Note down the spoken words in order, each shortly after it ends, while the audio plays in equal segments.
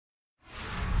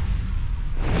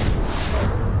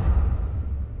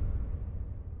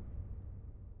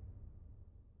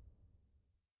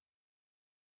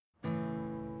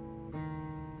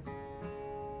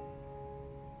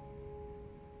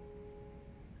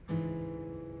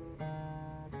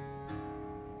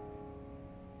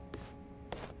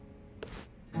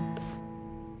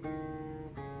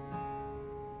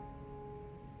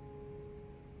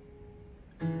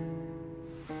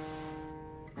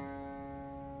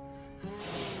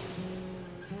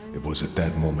It was at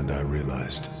that moment I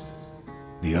realized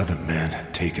the other man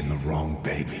had taken the wrong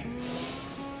baby.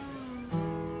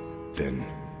 Then,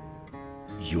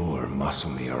 you're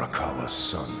Masumi Arakawa's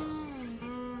son.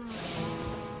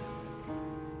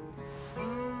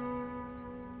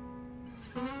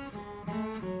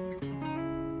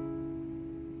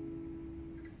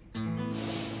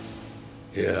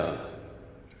 Yeah.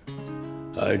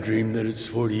 I dreamed that it's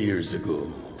 40 years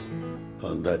ago.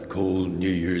 On that cold New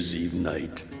Year's Eve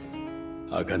night,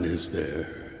 Akane's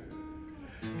there.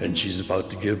 And she's about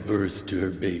to give birth to her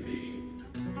baby.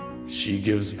 She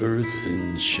gives birth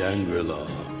in Shangri-La.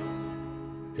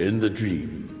 In the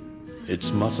dream,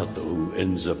 it's Masato who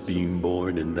ends up being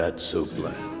born in that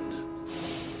soapland.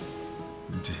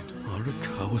 Did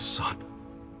Arakawa-san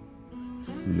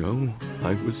know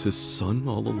I was his son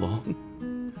all along?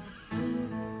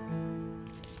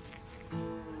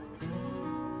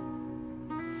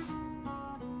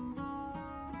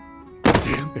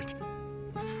 Damn it!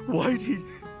 Why'd he...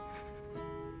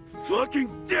 Fucking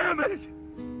damn it!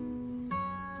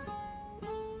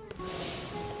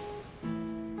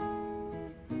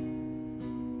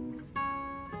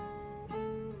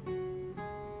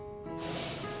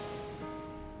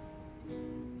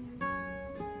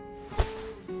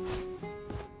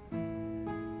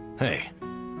 Hey,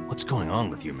 what's going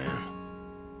on with you,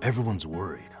 man? Everyone's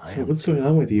worried. What's going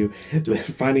on with you?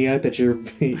 Finding out that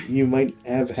you might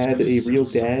have had a real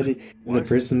dad and the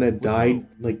person that died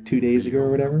like 2 days ago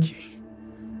or whatever?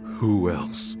 Who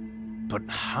else? But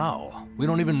how? We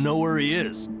don't even know where he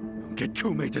is. Get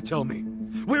Kume to tell me.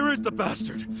 Where is the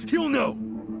bastard? He'll know.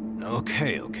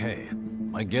 Okay.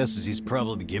 My guess is he's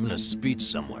probably giving a speech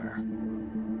somewhere.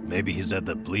 Maybe he's at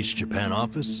the Bleach Japan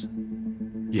office?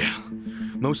 Yeah,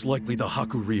 most likely the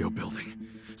Hakuryo building.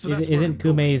 So isn't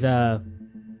Kume's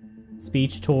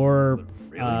speech tour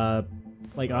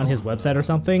like on his website or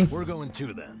something? We're going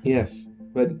too then. Yes,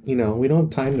 but you know, we don't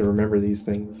have time to remember these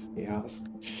things. Chaos.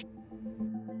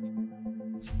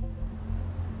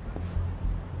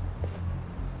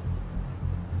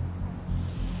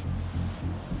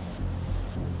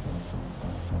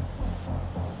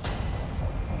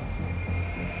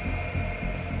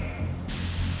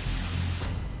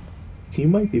 You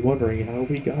might be wondering how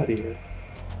we got here.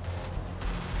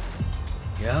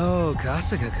 Yo,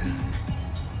 Kasuga-kun.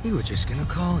 We were just gonna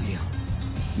call you.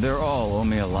 They're all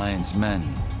Omi Alliance men.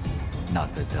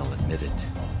 Not that they'll admit it.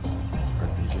 Are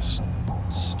they just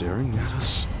staring at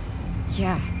us?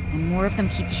 Yeah, and more of them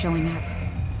keep showing up.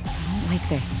 I don't like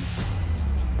this.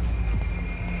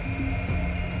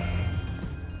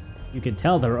 You can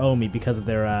tell they're Omi because of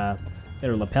their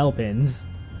lapel pins.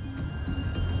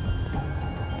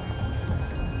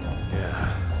 Yeah,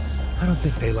 I don't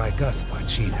think they like us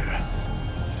much either.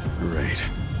 Great.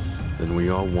 Then we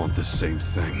all want the same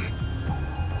thing.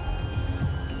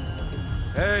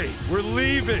 Hey, we're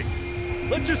leaving!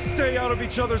 Let's just stay out of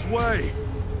each other's way!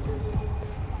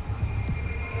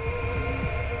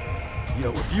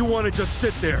 Yo, if you want to just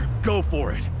sit there, go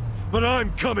for it. But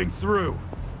I'm coming through!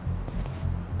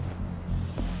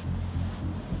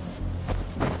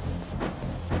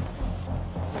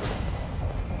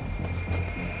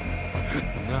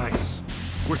 Nice.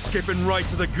 We're skipping right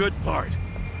to the good part.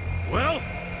 Well,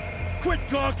 quit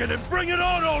gawking and bring it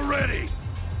on already!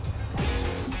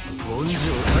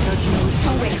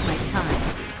 Don't waste my time.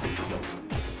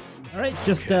 Alright,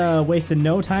 just wasting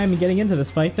no time getting into this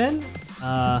fight then.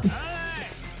 I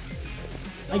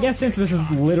guess since this is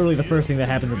literally the first thing that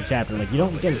happens in the chapter, like you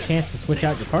don't get a chance to switch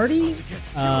out your party.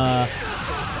 Oh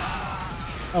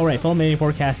right, Fulminating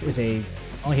Forecast is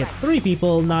only hits 3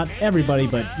 people, not everybody,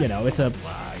 but you know, the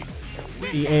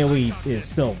AoE is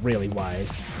still really wide.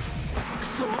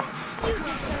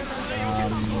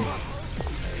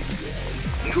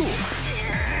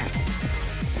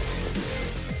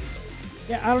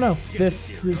 Yeah, I don't know.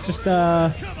 This is just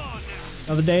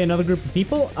another day, another group of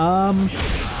people.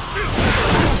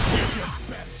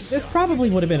 This probably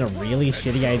would have been a really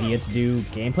shitty idea to do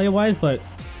gameplay-wise, but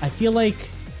I feel like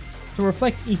to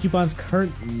reflect Ichiban's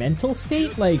current mental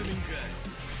state, like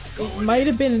it might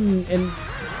have been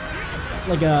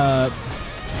like a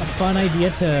fun idea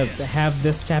to have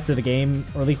this chapter of the game,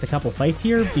 or at least a couple fights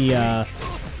here, be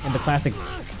in the classic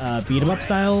beat 'em up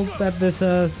style that this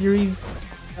series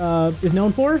is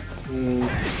known for. I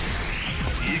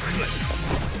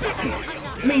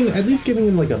mean, at least giving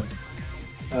him like a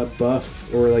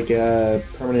buff or like a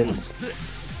permanent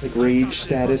like rage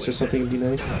status or something would be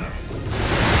nice.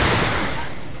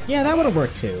 Yeah, that would have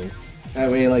worked too. That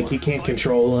way, like, you can't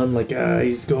control him, like,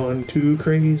 he's going too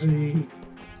crazy.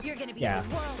 Yeah,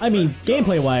 I mean,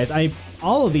 gameplay-wise, I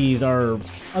all of these are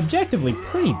objectively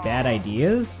pretty bad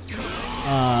ideas.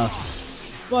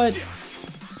 But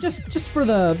just for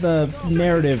the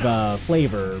narrative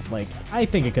flavor, like, I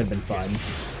think it could have been fun.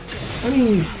 I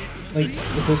mean, like,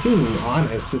 if we're being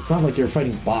honest, it's not like you're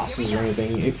fighting bosses or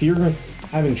anything. If you're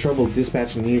having trouble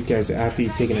dispatching these guys after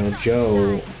you've taken out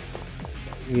Joe,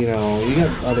 you know, you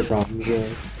got other problems,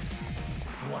 really.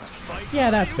 Yeah,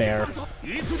 that's fair.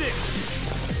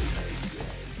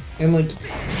 And, like,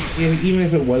 even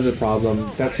if it was a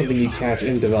problem, that's something you catch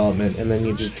in development, and then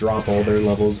you just drop all their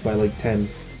levels by, like, 10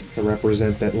 to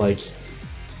represent that, like,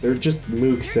 they're just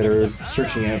mooks that are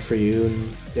searching out for you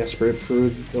and desperate for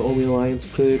the Omi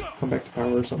Alliance to come back to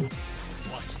power or something.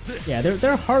 Yeah,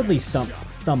 they're hardly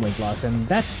stumbling blocks, and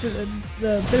that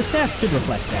their staff should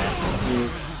reflect that.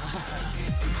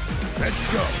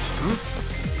 Let's go.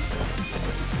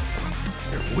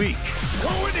 You're weak.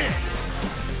 Going in.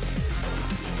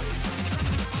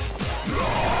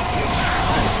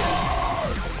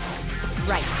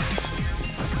 Right.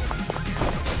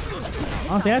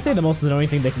 Honestly, I'd say the most annoying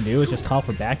thing they can do is just call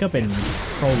for backup and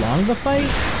prolong the fight.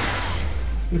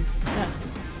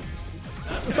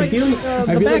 I feel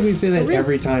like we say that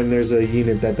every time there's a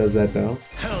unit that does that, though.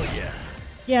 Hell yeah.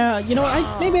 Yeah, you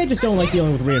know, maybe I just don't like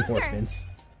dealing with reinforcements.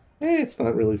 It's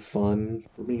not really fun,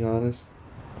 for being honest.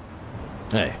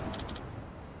 Hey.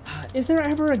 Is there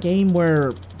ever a game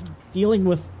where dealing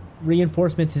with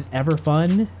reinforcements is ever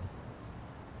fun?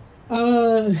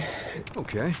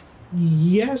 Okay.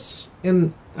 Yes,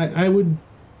 and I would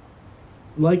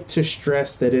like to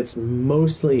stress that it's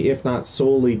mostly, if not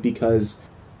solely, because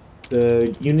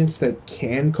the units that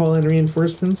can call in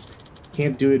reinforcements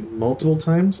can't do it multiple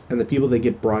times, and the people that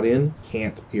get brought in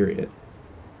can't, period.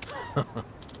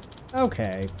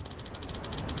 Okay.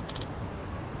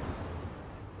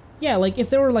 Yeah, like, if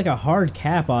there were, like, a hard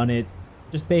cap on it,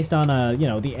 just based on, you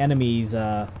know, the enemies,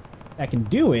 that can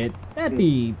do it, that'd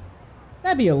be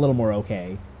a little more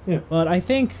okay. Yeah. But I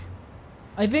think,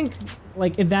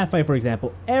 like, in that fight, for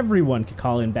example, everyone could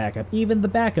call in backup. Even the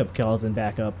backup calls in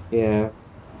backup. Yeah.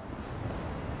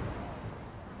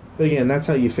 But again, that's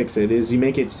how you fix it, is you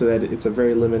make it so that it's a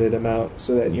very limited amount,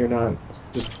 so that you're not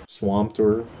just swamped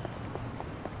or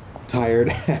tired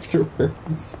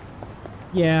afterwards.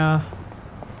 Yeah.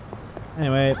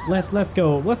 Anyway, let's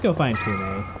go find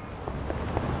Kume.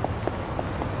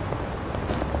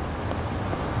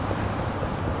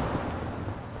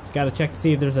 Just gotta check to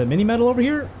see if there's a mini medal over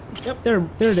here. Yep, there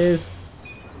it is.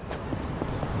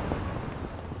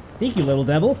 Sneaky little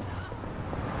devil.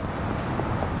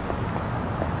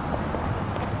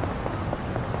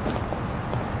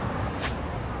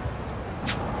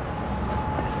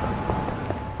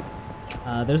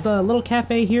 There's a little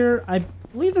cafe here. I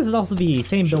believe this is also the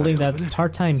same building that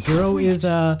Part-Time Hero is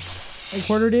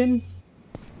headquartered in.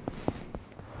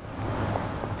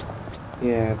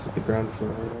 Yeah, it's at the ground floor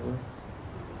or whatever.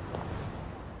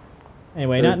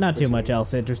 Anyway, not too much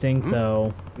else interesting,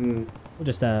 so we'll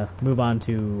just move on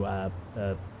to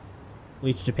the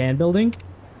Bleach Japan building.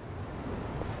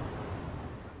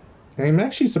 I'm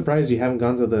actually surprised you haven't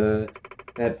gone to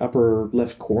that upper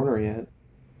left corner yet.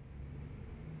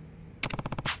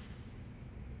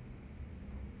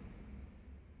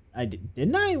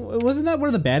 Didn't I? Wasn't that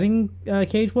where the batting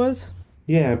cage was?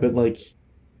 Yeah, but like,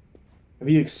 have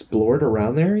you explored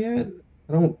around there yet?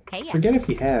 I don't forget if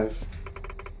you have.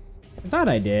 I thought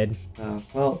I did. Oh,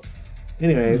 well,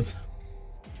 anyways,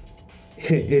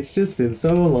 it's just been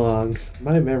so long.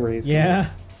 My memories. Yeah.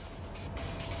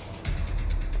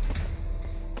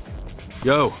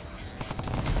 Yo.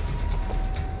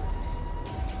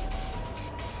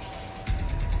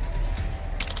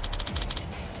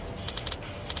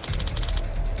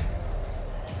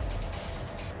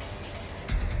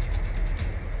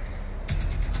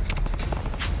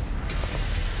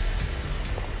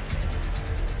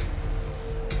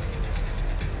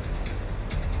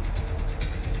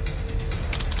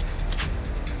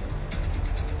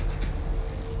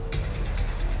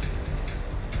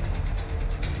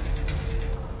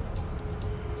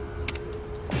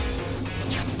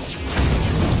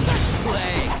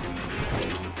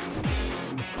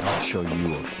 Show you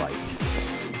a fight.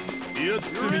 You're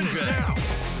in it now.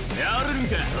 Try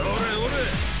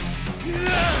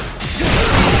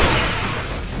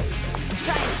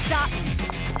and stop me.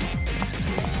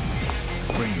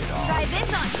 Bring it on. Try this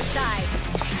on your side.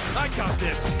 I got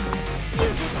this.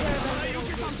 You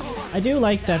deserve a little. I do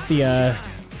like that the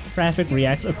traffic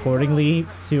reacts accordingly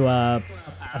to a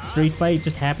street fight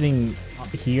just happening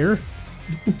here.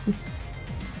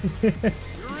 You're in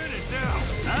it now.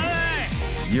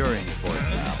 You're in for it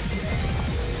now.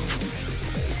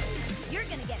 You're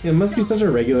gonna get It must be such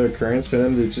a regular occurrence for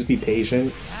them to just be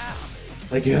patient.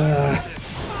 Like,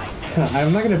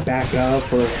 I'm not gonna back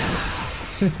up or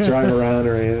drive around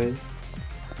or anything.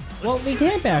 Well, they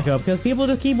can't back up because people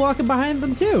just keep walking behind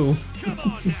them too.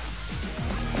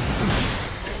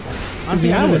 Because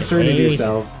you haven't asserted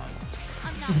yourself.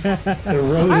 The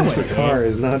road is for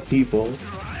cars, not people.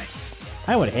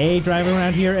 I would hate driving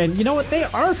around here, and you know what? They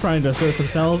are trying to assert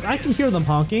themselves. I can hear them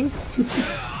honking.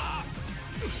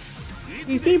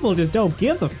 These people just don't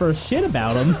give the first shit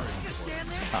about them.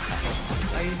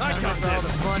 I got all the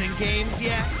fun and games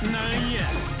yet? Not yet.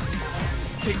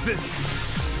 Take this.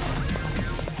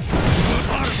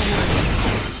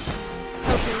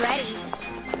 Hope you're ready.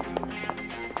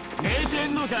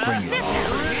 Bring it on.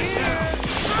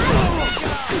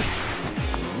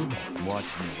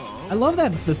 Watch me. I love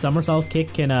that the somersault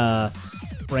kick can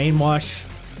brainwash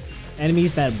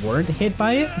enemies that weren't hit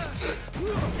by it.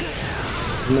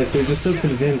 Like, they're just so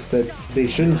convinced that they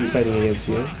shouldn't be fighting against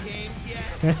you.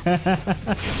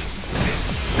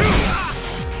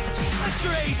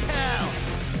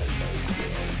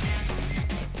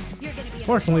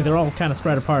 Fortunately, they're all kind of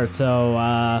spread apart, so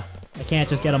I can't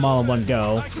just get them all in one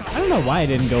go. I don't know why I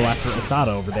didn't go after Osada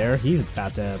over there. He's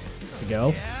about to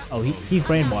go. Oh, he's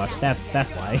brainwashed.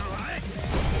 That's why.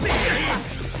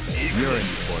 You're in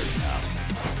for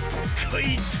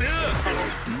it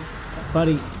now.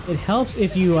 Buddy, it helps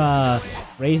if you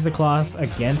raise the cloth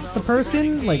against the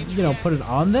person, like, you know, put it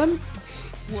on them.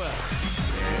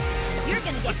 You're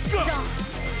gonna get stomped.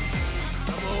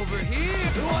 I'm over here.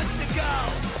 Who wants to go?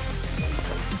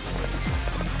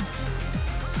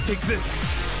 Take this.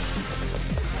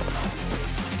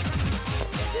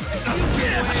 I'm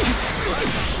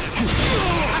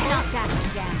not backing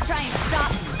down. Try and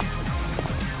stop me.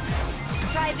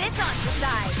 Try this on the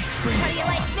side. How do you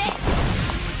like this?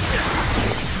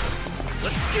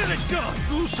 Let's get it done.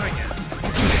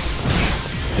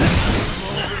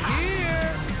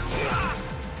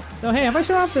 So hey, have I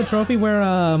shown off the trophy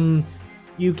where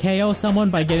you KO someone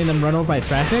by getting them run over by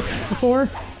traffic before?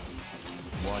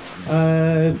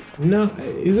 No.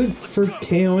 Is it for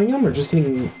KOing them or just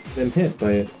getting them hit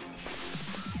by it?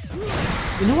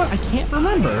 You know what? I can't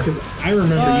remember. Because I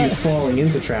remember you falling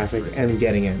into traffic and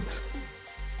getting it.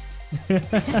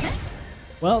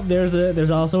 Well,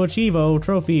 there's also a Chivo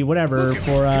trophy, whatever,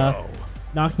 for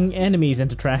knocking enemies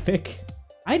into traffic.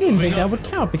 I didn't think that would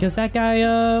count because that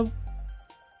guy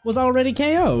was already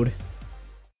KO'd.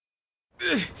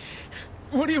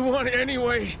 What do you want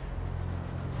anyway?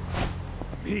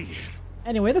 Me.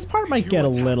 Anyway, this part might get a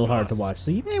little hard to watch, so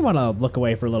you may want to look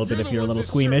away for a little bit if you're a little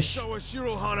squeamish. Show us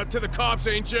Shirohan up to the cops,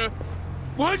 ain't you?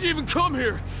 Why'd you even come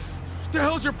here? What the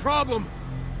hell's your problem?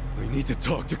 I need to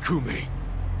talk to Kume.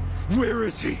 Where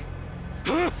is he?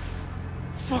 Huh?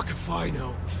 Fuck if I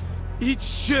know. Eat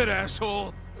shit,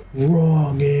 asshole.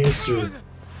 Wrong answer.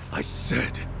 I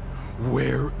said,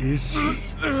 where is he?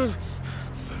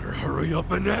 Better hurry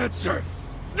up and answer.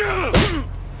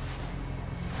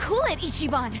 Cool it,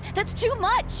 Ichiban. That's too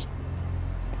much.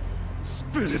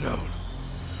 Spit it out.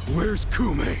 Where's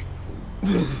Kume?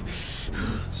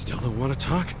 Still don't want to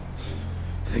talk?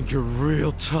 Think you're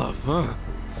real tough, huh?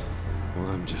 Well,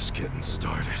 I'm just getting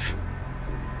started.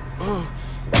 Oh.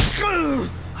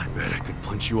 I bet I could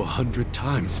punch you 100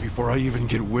 times before I even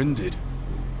get winded.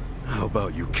 How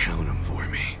about you count them for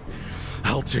me?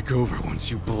 I'll take over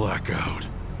once you black out.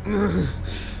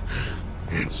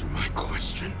 Answer my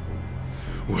question.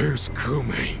 Where's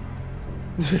Kume?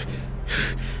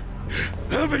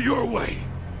 Have it your way.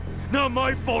 Not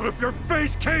my fault if your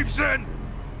face caves in.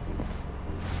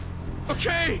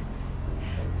 Okay.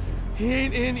 He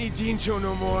ain't in Ijincho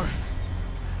no more.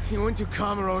 He went to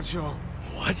Kamurocho.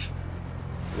 What?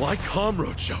 Why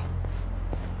Kamurocho?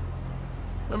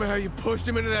 Remember how you pushed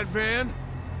him into that van?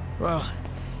 Well,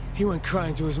 he went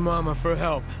crying to his mama for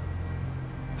help.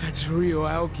 That's Ryo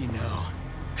Aoki now.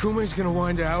 Kume's gonna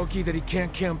whine to Aoki that he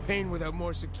can't campaign without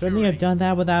more security. Couldn't he have done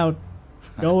that without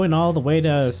going all the way to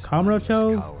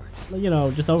Kamurocho? You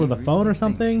know, just over the phone or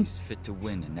something? He's fit to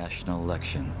win a national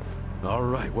election. All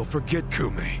right, well, forget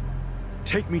Kume.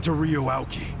 Take me to Ryo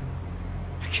Aoki.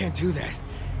 I can't do that,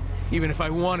 even if I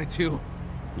wanted to.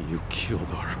 You killed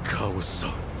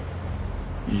Arakawa-san.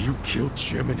 You killed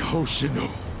Jim and Hoshino.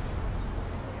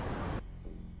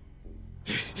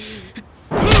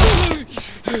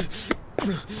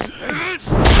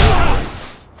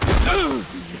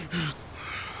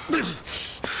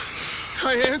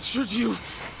 I answered you.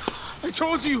 I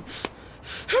told you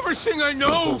everything I know.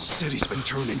 The whole city's been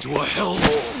turned into a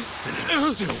hellhole, and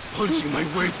I'm still punching my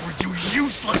way through you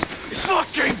useless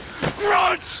fucking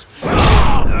grunts!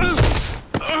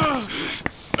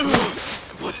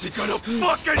 What's What's he gonna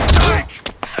fucking take?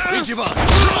 Ichiban!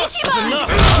 Ichiban!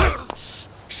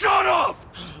 Shut up!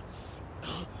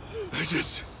 I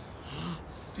just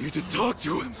need to talk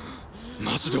to him.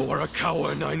 Masudo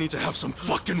Arakawa and I need to have some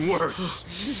fucking words.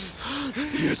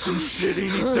 He has some shit he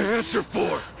needs to answer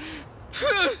for.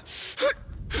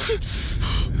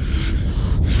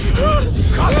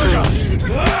 Kasuga!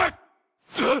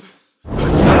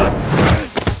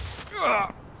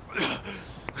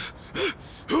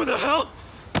 Who the hell?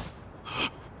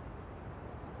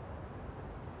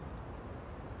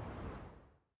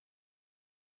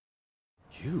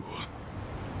 You?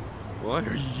 Why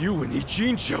are you in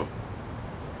Ichincho?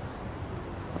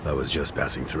 I was just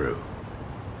passing through.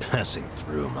 Passing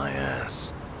through my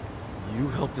ass. You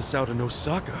helped us out in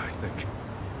Osaka, I think.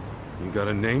 You got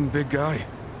a name, big guy?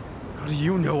 How do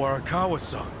you know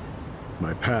Arakawa-san?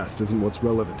 My past isn't what's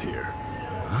relevant here.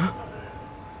 Huh?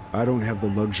 I don't have the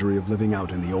luxury of living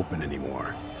out in the open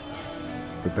anymore.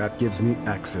 But that gives me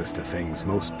access to things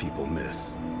most people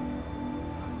miss.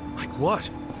 Like what?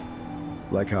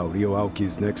 Like how Ryo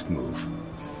Aoki's next move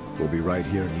will be right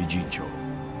here in Ijincho.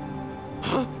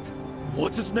 Huh?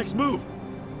 What's his next move?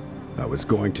 I was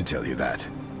going to tell you that,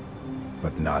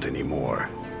 but not anymore.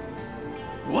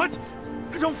 What?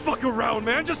 Don't fuck around,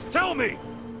 man. Just tell me.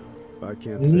 I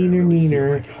can't say I really feel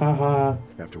like it haha.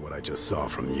 after what I just saw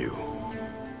from you.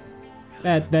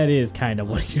 That is kind of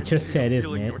what you just said,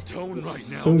 isn't it?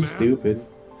 So stupid.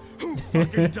 Who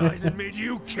fucking died and made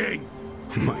you king?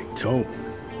 My tone.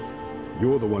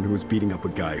 You're the one who was beating up a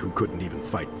guy who couldn't even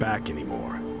fight back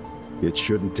anymore. It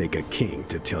shouldn't take a king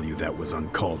to tell you that was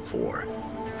uncalled for.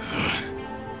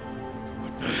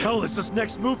 What the hell is this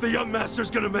next move the young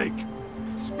master's gonna make?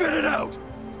 Spit it out!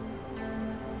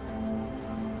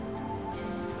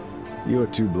 You're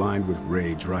too blind with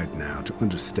rage right now to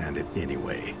understand it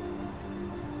anyway.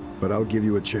 But I'll give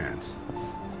you a chance.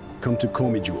 Come to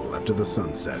Komi Jewel after the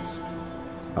sun sets.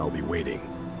 I'll be waiting.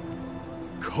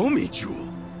 Komi Jewel?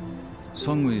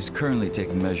 Songwoo is currently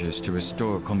taking measures to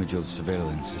restore Komijul's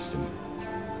surveillance system.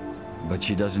 But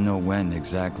she doesn't know when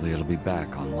exactly it'll be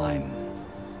back online.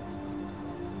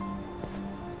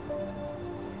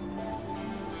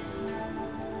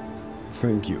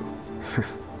 Thank you.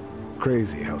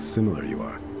 Crazy how similar you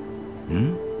are.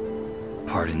 Hmm?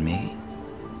 Pardon me?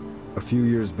 A few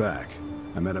years back,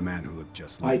 I met a man who looked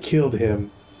just like I killed him.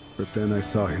 But then I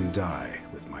saw him die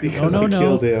with my Because I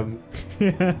killed him.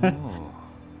 Oh.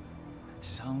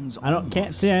 Sounds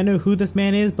Can't say I know who this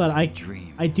man is, but I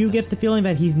do get the feeling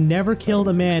that he's never killed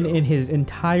a man in his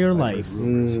entire life. He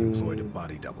employed a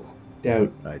body double.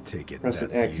 Doubt. I take it Pressing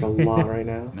that's X a you. lot right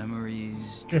now.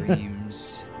 Memories,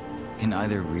 dreams, can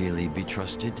either really be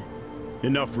trusted?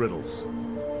 Enough riddles.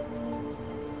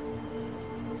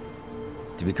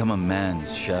 To become a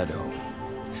man's shadow,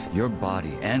 your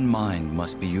body and mind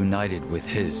must be united with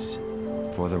his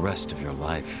for the rest of your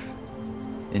life.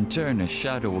 In turn, a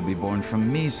shadow will be born from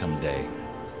me someday.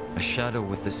 A shadow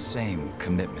with the same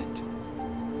commitment.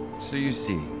 So you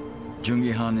see,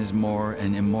 Jungi-han is more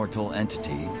an immortal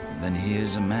entity than he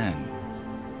is a man.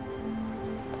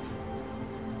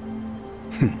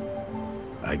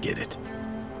 I get it.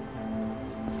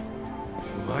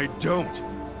 I don't.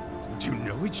 Do you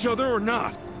know each other or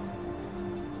not?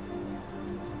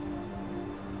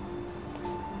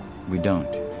 We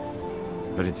don't.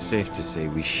 But it's safe to say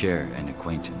we share an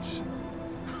acquaintance.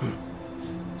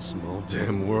 Small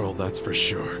damn world, that's for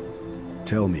sure.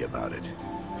 Tell me about it.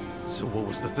 So what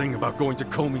was the thing about going to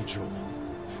Komi Jewel?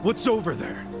 What's over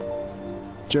there?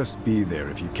 Just be there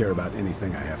if you care about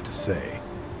anything I have to say.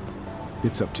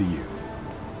 It's up to you.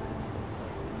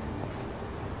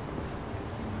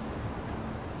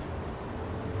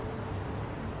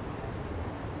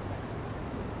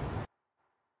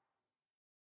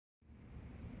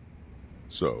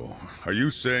 So, are you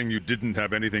saying you didn't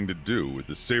have anything to do with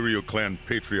the Seiryu clan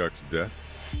patriarch's death?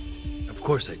 Of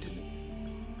course I didn't.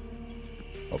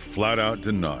 A flat-out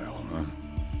denial, huh?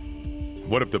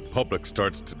 What if the public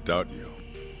starts to doubt you?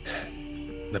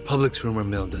 The public's rumor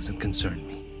mill doesn't concern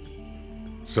me.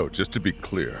 So, just to be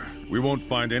clear, we won't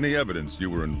find any evidence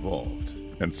you were involved,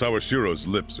 and Sawashiro's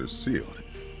lips are sealed,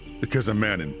 because a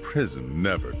man in prison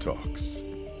never talks.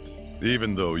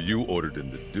 Even though you ordered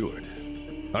him to do it.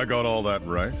 I got all that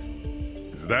right?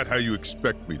 Is that how you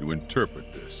expect me to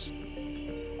interpret this?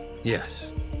 Yes.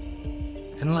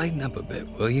 And lighten up a bit,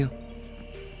 will you?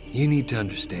 You need to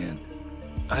understand.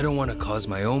 I don't want to cause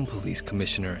my own police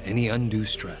commissioner any undue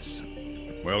stress.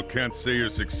 Well, can't say you're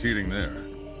succeeding there.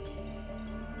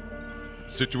 The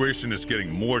situation is getting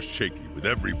more shaky with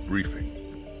every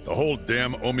briefing. The whole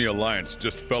damn Omi alliance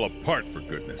just fell apart, for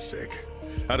goodness sake.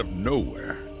 Out of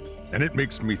nowhere. And it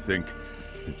makes me think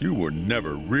that you were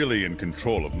never really in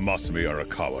control of Masumi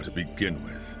Arakawa to begin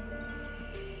with.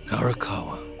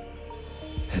 Arakawa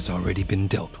has already been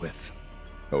dealt with.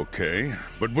 Okay,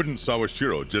 but wouldn't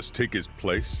Sawashiro just take his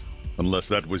place? Unless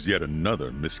that was yet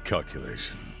another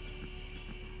miscalculation.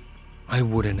 I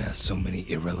wouldn't ask so many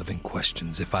irrelevant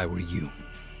questions if I were you.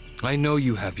 I know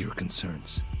you have your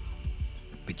concerns,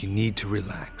 but you need to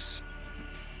relax.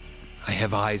 I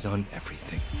have eyes on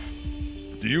everything.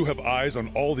 Do you have eyes on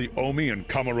all the Omi and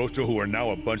Kamurocho who are now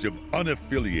a bunch of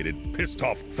unaffiliated,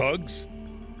 pissed-off thugs?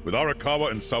 With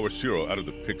Arakawa and Sawashiro out of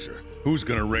the picture, who's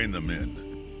gonna rein them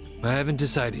in? I haven't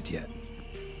decided yet,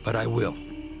 but I will.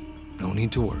 No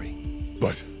need to worry.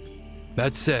 But...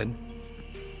 That said,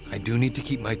 I do need to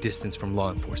keep my distance from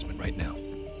law enforcement right now.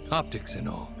 Optics and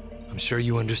all. I'm sure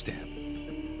you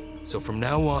understand. So from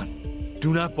now on,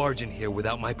 do not barge in here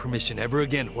without my permission ever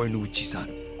again,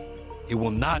 Horiguchi-san. It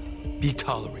will not be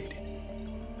tolerated.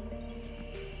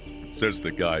 Says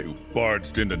the guy who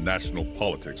barged into national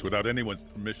politics without anyone's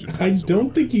permission. I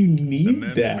don't think you need and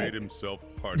then that. made himself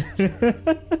party chair.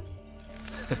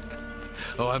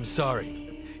 Oh, I'm sorry.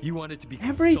 You wanted to be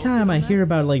Every time I hear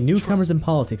about like newcomers in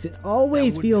politics, it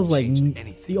always feels like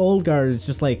the old guard is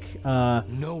just like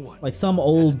like some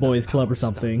old boys club or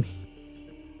something.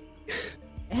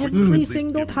 Every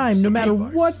single time, no matter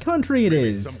what country it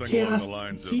is. Yes.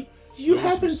 Do you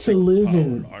happen to live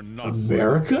in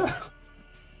America?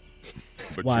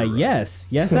 Why, yes.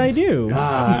 Yes, I do.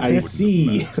 Ah, I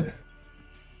see.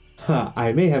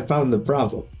 I may have found the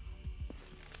problem.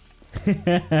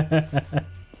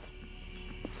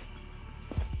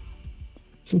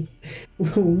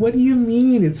 What do you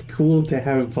mean it's cool to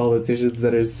have politicians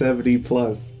that are 70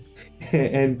 plus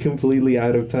and completely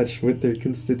out of touch with their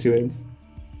constituents?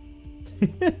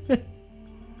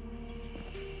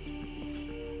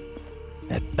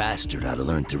 That bastard ought to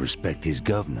learn to respect his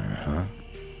governor, huh?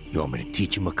 You want me to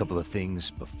teach him a couple of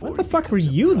things before... What the fuck were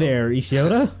you there,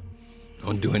 Ishioda?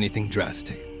 Don't do anything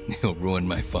drastic. He'll ruin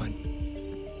my fun.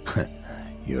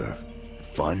 Your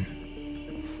fun?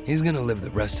 He's gonna live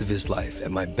the rest of his life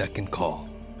at my beck and call.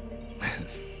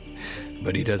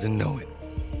 But he doesn't know it.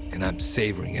 And I'm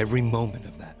savoring every moment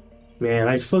of that. Man,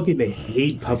 I fucking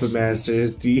hate puppet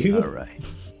masters, do you? Alright.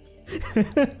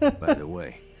 By the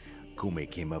way, Kume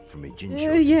came up from a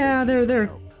Jincho. Yeah, they're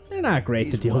not great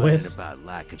to deal with. About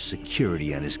lack of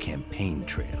security on his campaign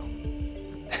trail.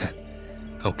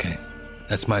 Okay,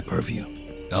 that's my purview.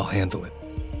 I'll handle it.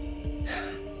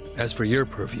 As for your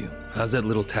purview, how's that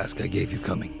little task I gave you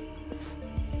coming?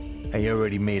 I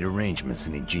already made arrangements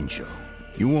in Jincho.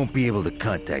 You won't be able to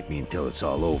contact me until it's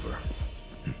all over.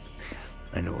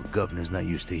 I know a governor's not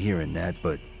used to hearing that,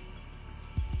 but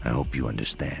I hope you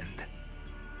understand.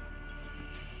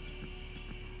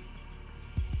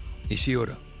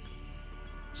 Ishioda.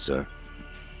 Sir?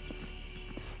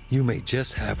 You may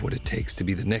just have what it takes to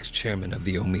be the next chairman of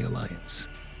the Omi Alliance.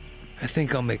 I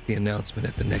think I'll make the announcement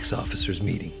at the next officers'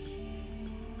 meeting.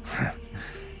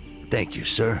 Thank you,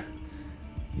 sir.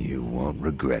 You won't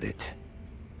regret it.